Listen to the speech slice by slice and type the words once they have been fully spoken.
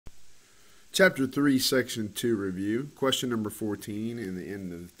Chapter 3, Section 2 review. Question number 14 in the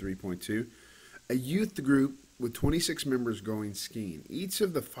end of 3.2. A youth group with 26 members going skiing. Each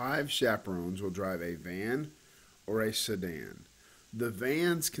of the 5 chaperones will drive a van or a sedan. The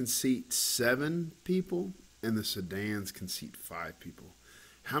vans can seat 7 people and the sedans can seat 5 people.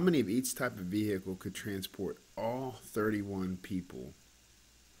 How many of each type of vehicle could transport all 31 people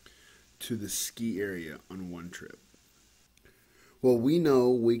to the ski area on one trip? Well, we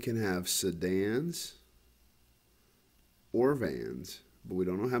know we can have sedans or vans, but we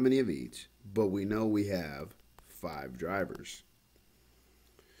don't know how many of each, but we know we have 5 drivers.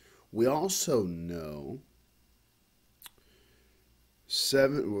 We also know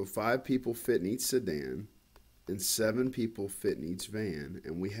 5 people fit in each sedan and 7 people fit in each van,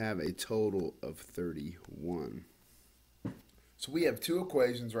 and we have a total of 31. So we have 2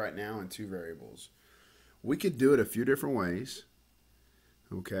 equations right now and 2 variables. We could do it a few different ways.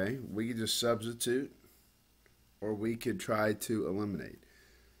 Okay, we could just substitute, or we could try to eliminate.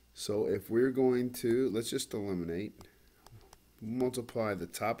 So if we're going to, let's just eliminate, multiply the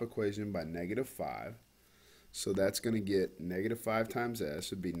top equation by -5. So that's going to get -5 times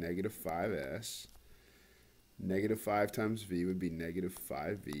s would be -5s. -5 times v would be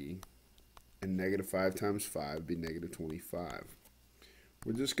 -5v. And -5 times 5 would be -25.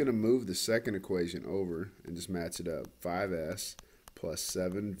 We're just going to move the second equation over and just match it up. 5s plus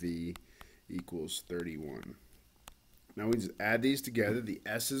 7v equals 31. Now we just add these together. The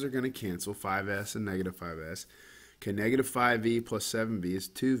s's are going to cancel, 5s and -5s. Okay, -5v plus 7v is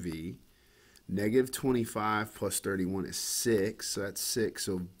 2v. -25 plus 31 is 6, so that's 6.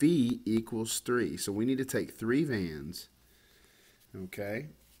 So v equals 3. So we need to take 3 vans. Okay,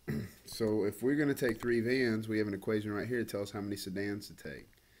 so if we're going to take 3 vans, we have an equation right here to tell us how many sedans to take.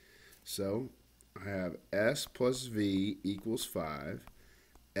 So I have s plus v equals 5.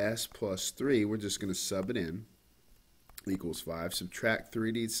 S plus 3, we're just going to sub it in, equals 5. Subtract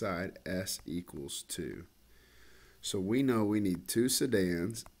 3 to each side, s equals 2. So we know we need 2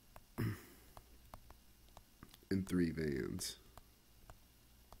 sedans and 3 vans.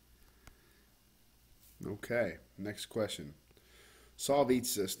 Okay, next question. Solve each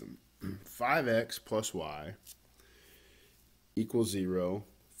system. 5x plus y equals 0.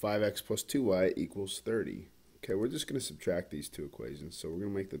 5x plus 2y equals 30. Okay, we're just going to subtract these 2 equations. So we're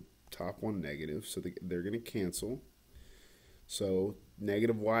going to make the top one negative, so they're going to cancel. So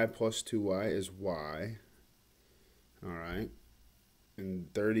 -y plus 2y is y. All right.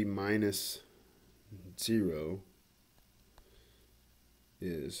 And 30 minus 0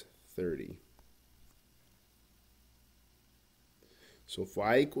 is 30. So if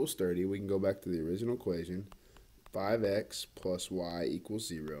y equals 30, we can go back to the original equation. 5x plus y equals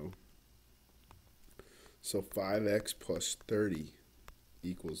 0. So 5x plus 30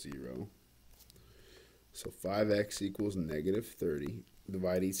 equals 0. So 5x equals -30.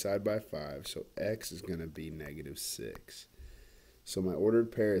 Divide each side by 5. So x is going to be -6. So my ordered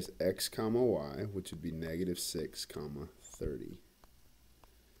pair is x comma y, which would be -6 comma 30.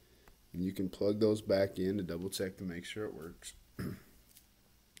 And you can plug those back in to double check to make sure it works. All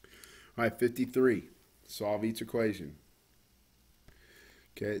right, 53. Solve each equation.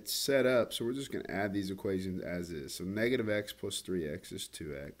 Okay, it's set up, so we're just going to add these equations as is. So -x plus 3x is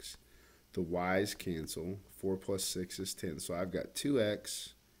 2x. The y's cancel. 4 plus 6 is 10. So I've got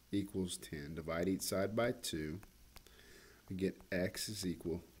 2x equals 10. Divide each side by 2. I get x is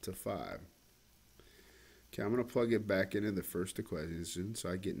equal to 5. Okay, I'm going to plug it back into the first equation. So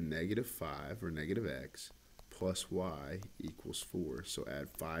I get -5 or -x plus y equals 4. So add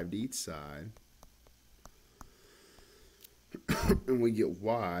 5 to each side. And we get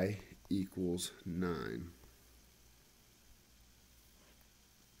y equals 9.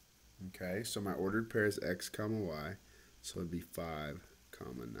 Okay, so my ordered pair is x comma y, so it'd be 5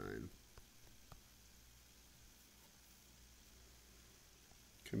 comma 9.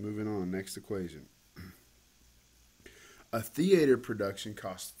 Okay, moving on, next equation. A theater production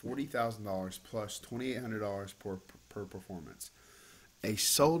costs $40,000 plus $2,800 per performance. A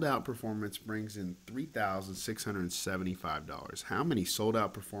sold-out performance brings in $3,675. How many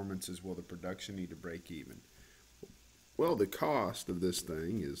sold-out performances will the production need to break even? Well, the cost of this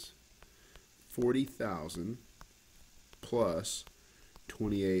thing is $40,000 plus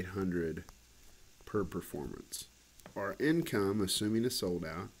 $2,800 per performance. Our income, assuming it's sold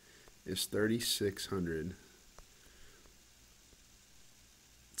out, is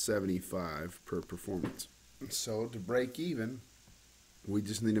 $3,675 per performance. So to break even, we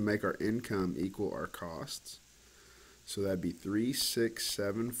just need to make our income equal our costs. So that'd be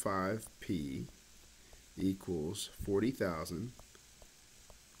 3675p equals 40,000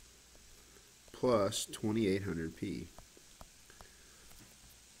 plus 2800p.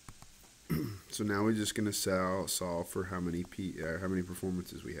 So now we're just going to solve for how many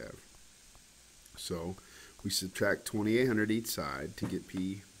performances we have. So we subtract 2800 each side to get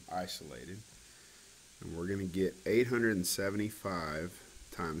p isolated, and we're going to get 875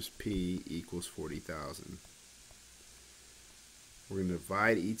 times p equals 40,000. We're going to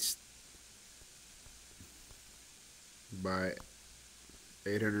divide each by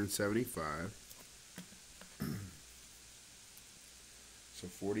 875. So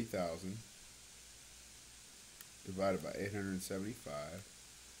 40,000 divided by 875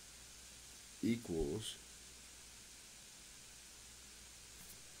 equals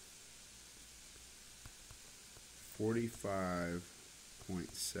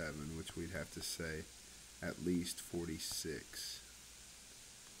 45.7, which we'd have to say at least 46.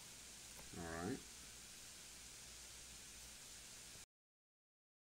 All right.